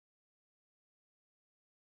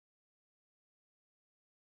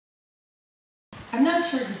I'm not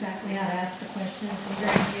sure exactly how to ask the questions. I'm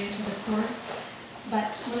very new to the course. But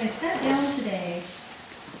when I sat down today,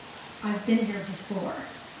 I've been here before.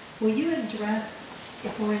 Will you address,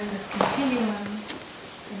 if we're in this continuum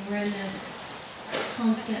and we're in this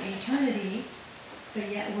constant eternity, but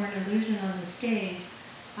yet we're an illusion on the stage,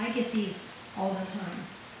 I get these all the time.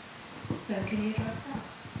 So can you address that?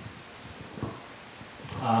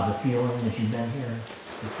 The feeling that you've been here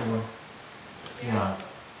before? Yeah.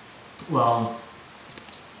 Well,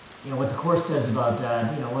 what the Course says about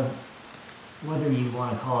that, whether you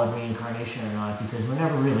want to call it reincarnation or not, because we're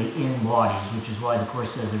never really in bodies, which is why the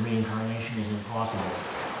Course says that reincarnation is impossible.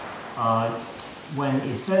 When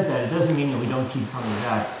it says that, it doesn't mean that we don't keep coming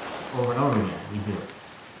back over and over again. We do.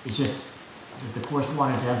 It's just that the Course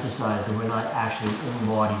wanted to emphasize that we're not actually in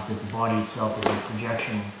bodies, that the body itself is a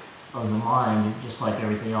projection of the mind, just like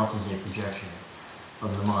everything else is a projection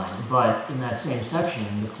of the mind. But in that same section,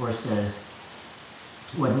 the Course says,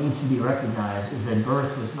 what needs to be recognized is that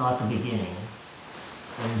birth was not the beginning,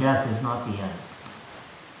 and death is not the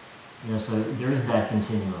end. So there is that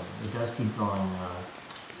continuum. It does keep going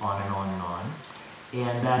on and on and on.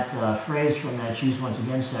 And that phrase from that Choose Once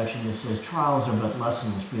Again section that says, trials are but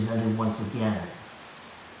lessons presented once again.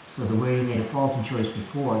 So the way you made a faulty choice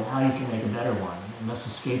before, now you can make a better one, and thus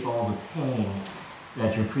escape all the pain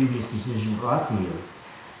that your previous decision brought to you.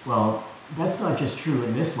 Well, that's not just true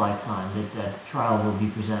in this lifetime, that trial will be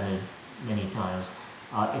presented many times.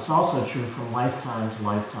 It's also true from lifetime to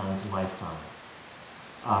lifetime to lifetime.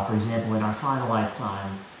 For example, in our final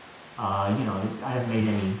lifetime, I haven't made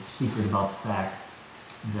any secret about the fact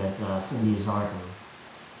that Cindy is Arten,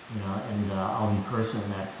 and I'll be Pursah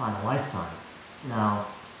in that final lifetime. Now,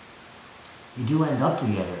 you do end up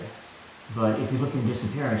together, but if you look in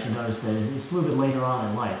disappearance, you notice that it's a little bit later on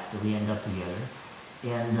in life that we end up together.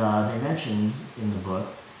 And they mentioned in the book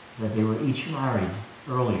that they were each married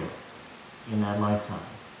earlier in that lifetime.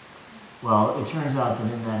 Well, it turns out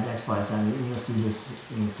that in that next lifetime, and you'll see this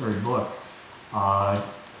in the third book,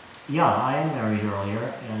 yeah, I am married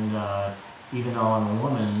earlier, and even though I'm a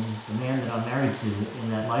woman, the man that I'm married to in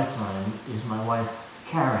that lifetime is my wife,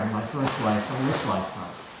 Karen, my first wife from this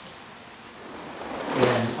lifetime.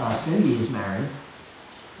 And Cindy is married,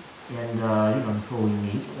 and before we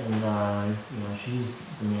meet, and she's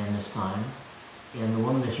the man this time, and the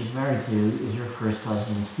woman that she's married to is her first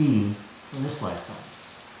husband, Steve, from this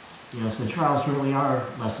lifetime. So trials really are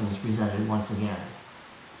lessons presented once again.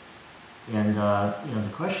 And the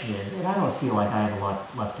question is, and I don't feel like I have a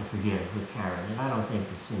lot left to forgive with Karen, and I don't think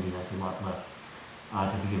that Cindy has a lot left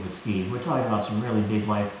to forgive with Steve. We're talking about some really big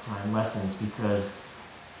lifetime lessons, because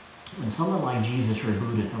when someone like Jesus or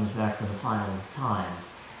Buddha comes back for the final time,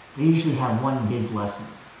 they usually have one big lesson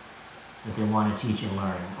that they want to teach and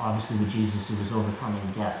learn. Obviously with Jesus, it was overcoming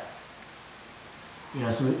death.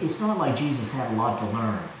 So it's not like Jesus had a lot to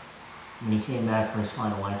learn when he came back for his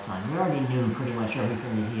final lifetime. He already knew pretty much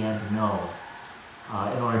everything that he had to know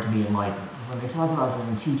in order to be enlightened. When they talk about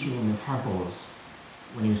him teaching in the temples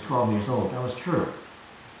when he was 12 years old, that was true.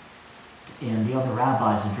 And the other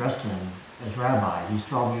rabbis addressed him as rabbi. He's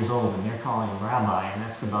 12 years old and they're calling him rabbi, and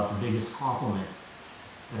that's about the biggest compliment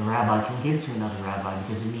that a rabbi can give to another rabbi,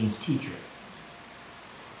 because it means teacher.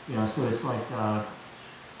 So it's like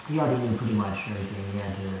he already knew pretty much everything he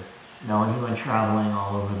had to know, and he went traveling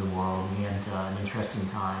all over the world. He had an interesting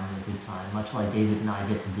time and a good time, much like David and I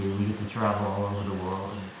get to do. We get to travel all over the world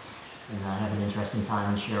and have an interesting time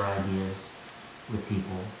and share ideas with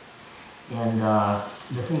people. And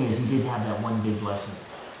the thing is, he did have that one big lesson.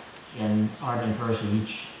 And Arten and Pursah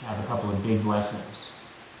each have a couple of big lessons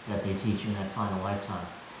that they teach in that final lifetime.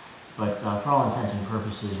 But for all intents and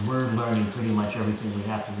purposes, we're learning pretty much everything we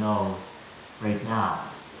have to know right now.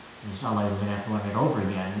 And it's not like we're going to have to learn it over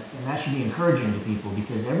again. And that should be encouraging to people,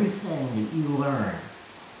 because everything that you learn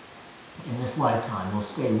in this lifetime will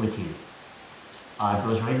stay with you. It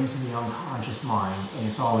goes right into the unconscious mind, and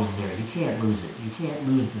it's always there. You can't lose it. You can't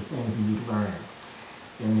lose the things that you learn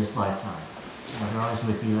in this lifetime. They're always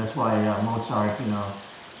with you. That's why Mozart,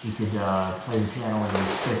 he could play the piano when he was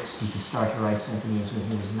 6. He could start to write symphonies when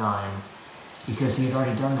he was 9, because he had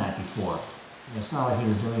already done that before. It's not like he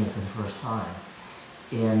was doing it for the first time.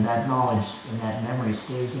 And that knowledge and that memory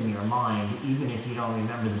stays in your mind, even if you don't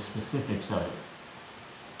remember the specifics of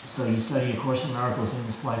it. So you study A Course in Miracles in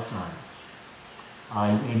this lifetime.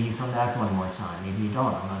 Maybe you come back one more time. Maybe you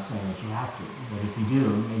don't. I'm not saying that you have to. But if you do,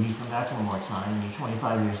 maybe you come back one more time and you're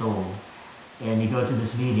 25 years old and you go to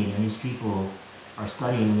this meeting and these people are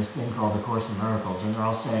studying this thing called The Course in Miracles, and they're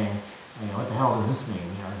all saying, what the hell does this mean?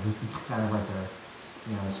 It's kind of like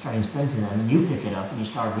a strange thing to them. And you pick it up and you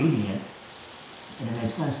start reading it, and it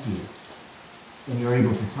makes sense to you. and you're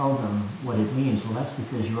able to tell them what it means, well, that's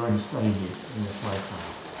because you already studied it in this lifetime.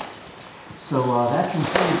 So that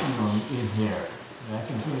continuum is there. That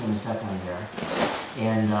continuum is definitely there.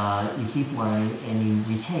 And you keep learning, and you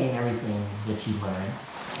retain everything that you learn.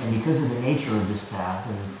 And because of the nature of this path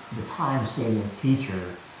and the time-saving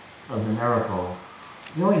feature of the miracle,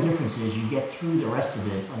 the only difference is you get through the rest of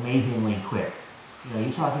it amazingly quick. You know,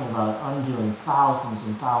 you're talking about undoing thousands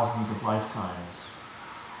and thousands of lifetimes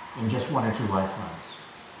in just 1 or 2 lifetimes.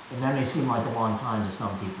 And that may seem like a long time to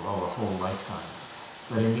some people, oh, a whole lifetime.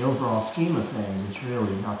 But in the overall scheme of things, it's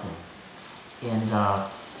really nothing. And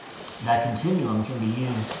that continuum can be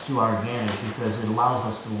used to our advantage because it allows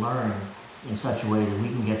us to learn in such a way that we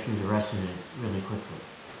can get through the rest of it really quickly.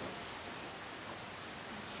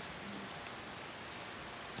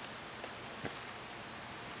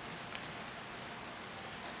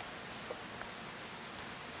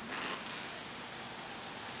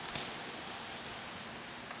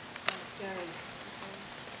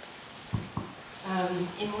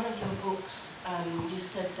 In one of your books, you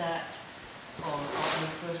said that, or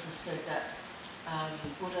Pursah said that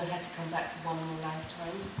Buddha had to come back for 1 more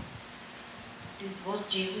lifetime. Was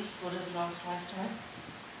Jesus Buddha's last lifetime?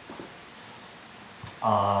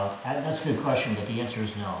 That's a good question, but the answer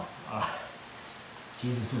is no.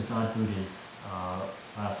 Jesus was not Buddha's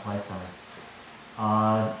last lifetime.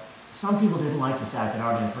 Some people didn't like the fact that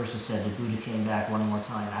Arten and Pursah said that Buddha came back 1 more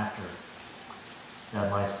time after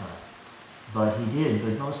that lifetime. But he did,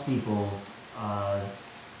 but most people,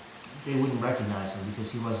 they wouldn't recognize him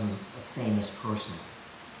because he wasn't a famous person.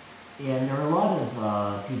 And there are a lot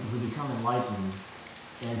of people who become enlightened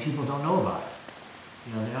and people don't know about it.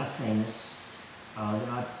 You know, they're not famous, they're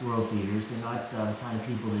not world leaders, they're not the kind of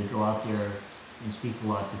people that go out there and speak a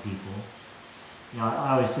lot to people. You know,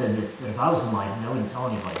 I always said that if I was enlightened, I wouldn't tell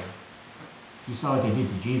anybody. You saw what they did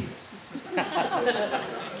to Jesus. You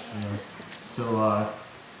know, so,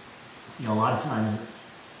 you know, a lot of times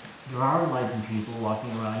there are enlightened people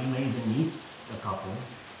walking around. You may even meet a couple,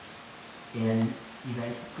 and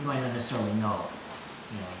you might not necessarily know.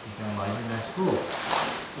 You know, if they're enlightened, that's cool.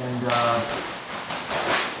 And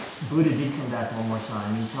Buddha did come back 1 more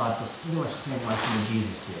time. He taught this pretty much the same lesson that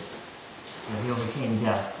Jesus did. You know, he overcame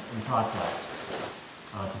death and taught that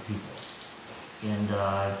to people. And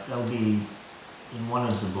that will be in one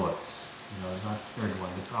of the books. You know, not the 3rd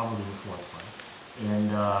one, but probably the 4th one.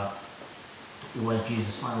 And it was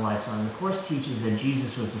Jesus' final lifetime. The Course teaches that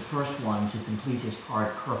Jesus was the first one to complete his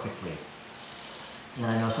part perfectly. And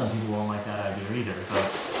I know some people won't like that idea either, but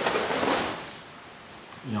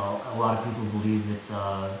you know, a lot of people believe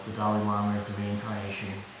that the Dalai Lama is the reincarnation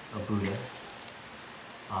of Buddha.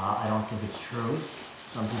 I don't think it's true.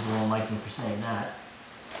 Some people won't like me for saying that.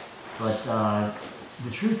 But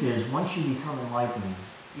the truth is, once you become enlightened,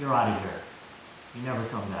 you're out of here. You never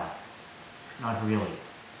come back. Not really.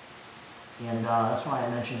 And that's why I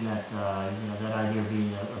mentioned that, you know, that idea of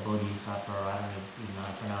being a bodhisattva, or I don't even know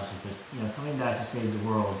how to pronounce it, but, you know, coming back to save the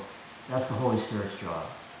world, that's the Holy Spirit's job.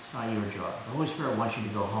 It's not your job. The Holy Spirit wants you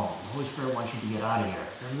to go home. The Holy Spirit wants you to get out of here.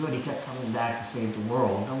 If everybody kept coming back to save the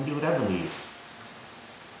world, nobody would ever leave.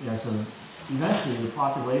 You know, so eventually the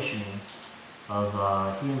population of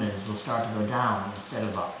humans will start to go down instead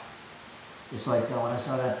of up. It's like when I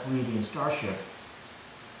saw that Pleiadian starship,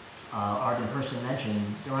 Arten and Pursah mentioned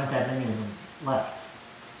there aren't that many of them left.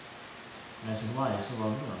 And I said, why? He said, well,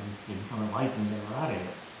 you know, they become enlightened and we're out of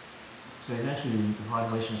here. So eventually the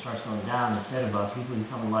population starts going down instead of up. People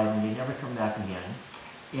become enlightened, they never come back again.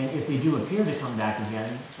 And if they do appear to come back again,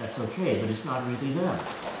 that's okay, but it's not really them.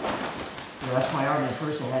 You know, that's why Arten and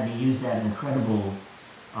Pursah had to use that incredible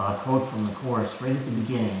quote from the Course right at the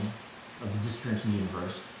beginning of the disappearance of the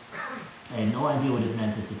universe. I had no idea what it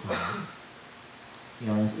meant at the time. You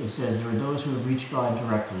know, it says, there are those who have reached God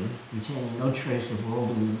directly, retaining no trace of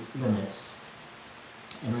worldly limits,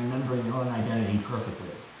 and remembering their own identity perfectly.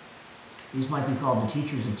 These might be called the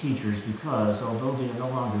teachers of teachers because, although they are no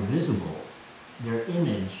longer visible, their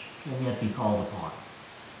image can yet be called upon.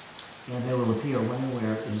 And they will appear when and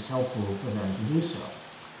where it is helpful for them to do so.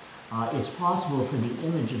 It's possible for the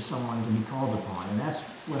image of someone to be called upon, and that's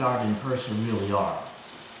what Arten and Pursah really are.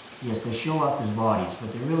 Yes, they show up as bodies,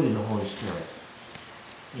 but they're really the Holy Spirit.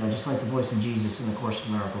 You know, just like the voice of Jesus in the Course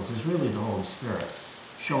in Miracles is really the Holy Spirit,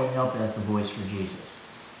 showing up as the voice for Jesus.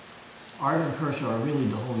 Arten and Pursah are really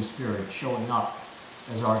the Holy Spirit showing up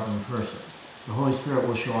as Arten and Pursah. The Holy Spirit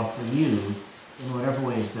will show up for you in whatever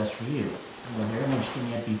way is best for you. You know, their image can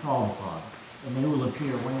yet be called upon, and they will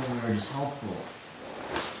appear when and where it is helpful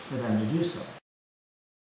for them to do so.